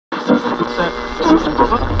Hello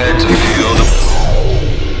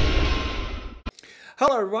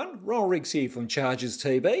everyone, Ronald Riggs here from Chargers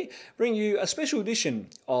TV, bringing you a special edition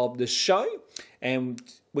of the show, and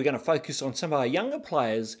we're going to focus on some of our younger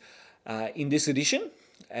players in this edition,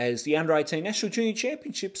 as the Under-18 National Junior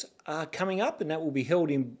Championships are coming up, and that will be held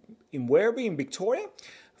in Werribee in Victoria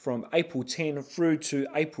from April 10 through to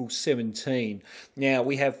April 17. Now,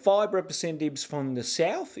 we have 5 representatives from the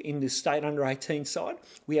south in the state under-18 side.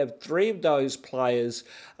 We have 3 of those players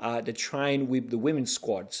that train with the women's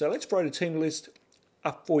squad. So let's throw the team list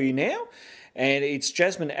up for you now. And it's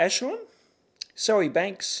Jasmine Ashlin, Zoe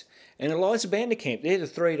Banks, and Eliza Kamp. They're the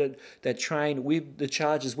 3 that train with the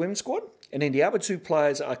Chargers women's squad. And then the other 2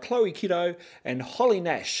 players are Chloe Kiddo and Holly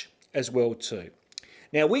Nash as well too.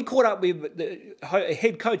 Now, we caught up with the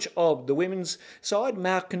head coach of the women's side,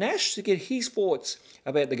 Mark Nash, to get his thoughts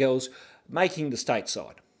about the girls making the state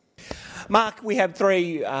side. Mark, we have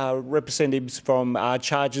 3 representatives from our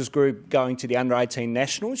Chargers group going to the Under-18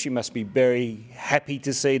 Nationals. You must be very happy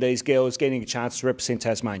to see these girls getting a chance to represent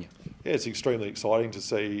Tasmania. Yeah, it's extremely exciting to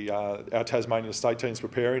see our Tasmanian state teams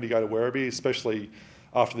preparing to go to Werribee, especially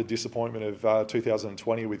after the disappointment of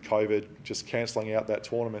 2020 with COVID just cancelling out that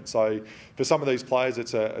tournament. So for some of these players,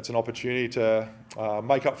 it's an opportunity to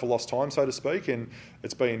make up for lost time, so to speak, and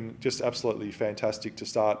it's been just absolutely fantastic to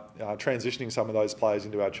start transitioning some of those players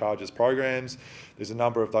into our Chargers programs. There's a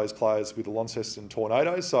number of those players with the Launceston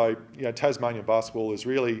Tornadoes, so Tasmanian basketball is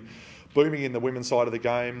really booming in the women's side of the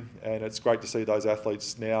game, and it's great to see those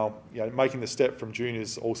athletes now making the step from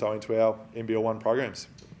juniors also into our NBL1 programs.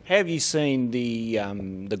 How have you seen the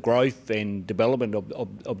growth and development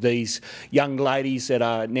of these young ladies that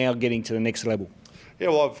are now getting to the next level? Yeah,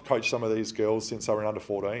 well, I've coached some of these girls since they were under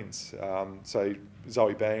 14s. So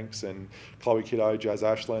Zoe Banks and Chloe Kiddo, Jas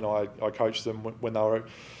Ashlin, I coached them when they were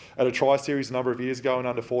at a tri-series a number of years ago in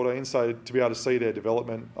under 14. So to be able to see their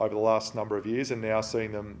development over the last number of years and now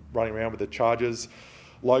seeing them running around with the Chargers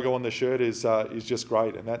logo on the shirt is just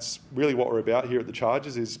great, and that's really what we're about here at the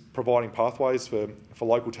Chargers, is providing pathways for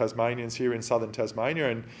local Tasmanians here in southern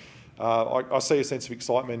Tasmania, and I see a sense of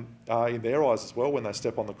excitement in their eyes as well when they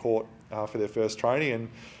step on the court for their first training,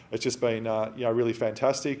 and it's just been really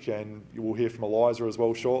fantastic, and you will hear from Eliza as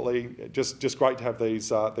well shortly. Just great to have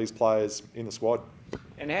these players in the squad.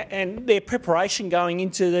 And their preparation going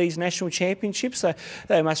into these national championships,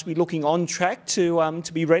 they must be looking on track to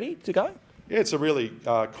be ready to go. Yeah, it's a really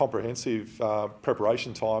comprehensive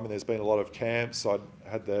preparation time, and there's been a lot of camps. I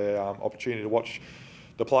had the opportunity to watch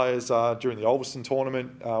the players during the Ulverston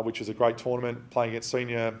tournament, which was a great tournament, playing against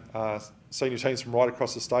senior teams from right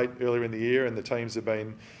across the state earlier in the year, and the teams have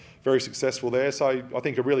been very successful there. So I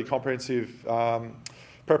think a really comprehensive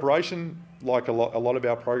preparation, like a lot of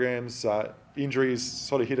our programs. Injuries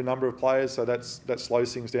sort of hit a number of players, so that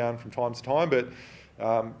slows things down from time to time, but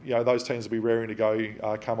those teams will be raring to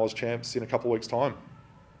go come Oz champs in a couple of weeks' time.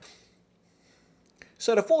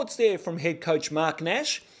 So the thoughts there from head coach Mark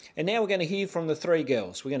Nash, and now we're going to hear from the 3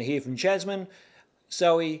 girls. We're going to hear from Jasmine,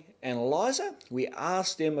 Zoe and Eliza. We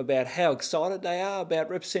asked them about how excited they are about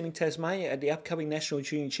representing Tasmania at the upcoming National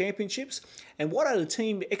Junior Championships, and what are the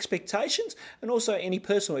team expectations, and also any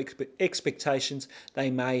personal expectations they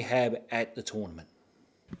may have at the tournament.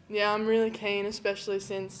 Yeah, I'm really keen, especially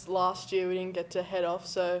since last year we didn't get to head off,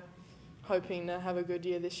 so hoping to have a good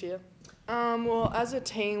year this year. Well, as a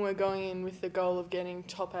team, we're going in with the goal of getting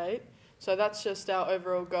top 8, so that's just our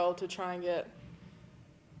overall goal, to try and get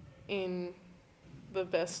in the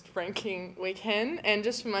best ranking we can, and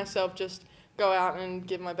just for myself, just go out and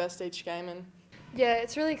give my best each game. And yeah,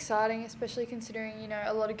 it's really exciting, especially considering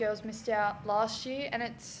a lot of girls missed out last year, and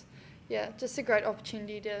it's just a great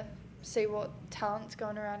opportunity to see what talent's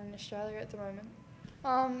going around in Australia at the moment.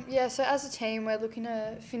 So as a team, we're looking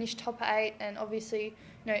to finish top 8 and obviously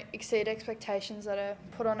exceed expectations that are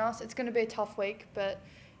put on us. It's going to be a tough week, but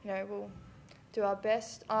we'll do our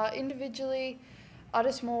best. Individually, I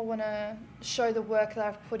just more want to show the work that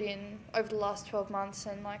I've put in over the last 12 months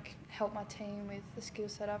and help my team with the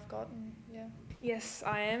skills that I've got. And, yeah. Yes,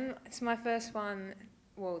 I am. It's my first one,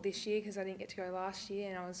 this year, because I didn't get to go last year,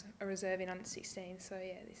 and I was a reserve in under 16. So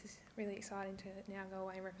yeah, this is really exciting to now go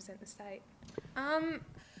away and represent the state.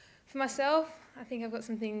 For myself, I think I've got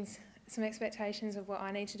some expectations of what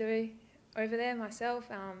I need to do over there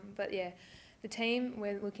myself. But yeah, the team,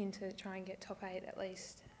 we're looking to try and get top 8 at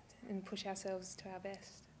least, and push ourselves to our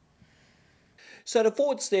best. So the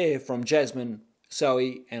thoughts there from Jasmine,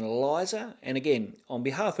 Zoe and Eliza, and again, on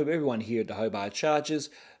behalf of everyone here at the Hobart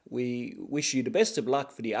Chargers, we wish you the best of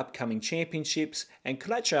luck for the upcoming championships, and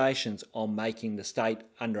congratulations on making the state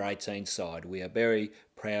under-18 side. We are very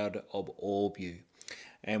proud of all of you.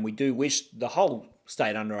 And we do wish the whole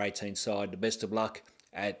state under-18 side the best of luck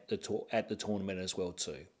at the tournament as well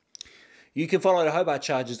too. You can follow the Hobart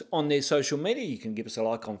Chargers on their social media. You can give us a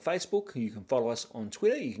like on Facebook. You can follow us on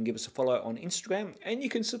Twitter. You can give us a follow on Instagram. And you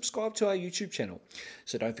can subscribe to our YouTube channel.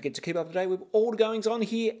 So don't forget to keep up to date with all the goings on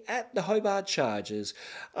here at the Hobart Chargers.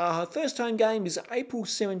 Our first home game is April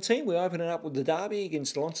 17. We're opening up with the derby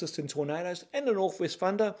against the Launceston Tornadoes and the Northwest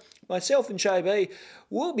Thunder. Myself and JB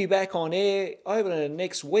will be back on air over the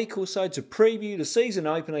next week or so to preview the season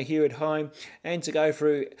opener here at home and to go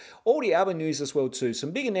through all the other news as well too.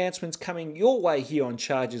 Some big announcements coming your way here on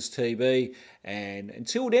Chargers TV. And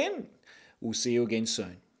until then, we'll see you again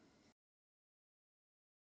soon.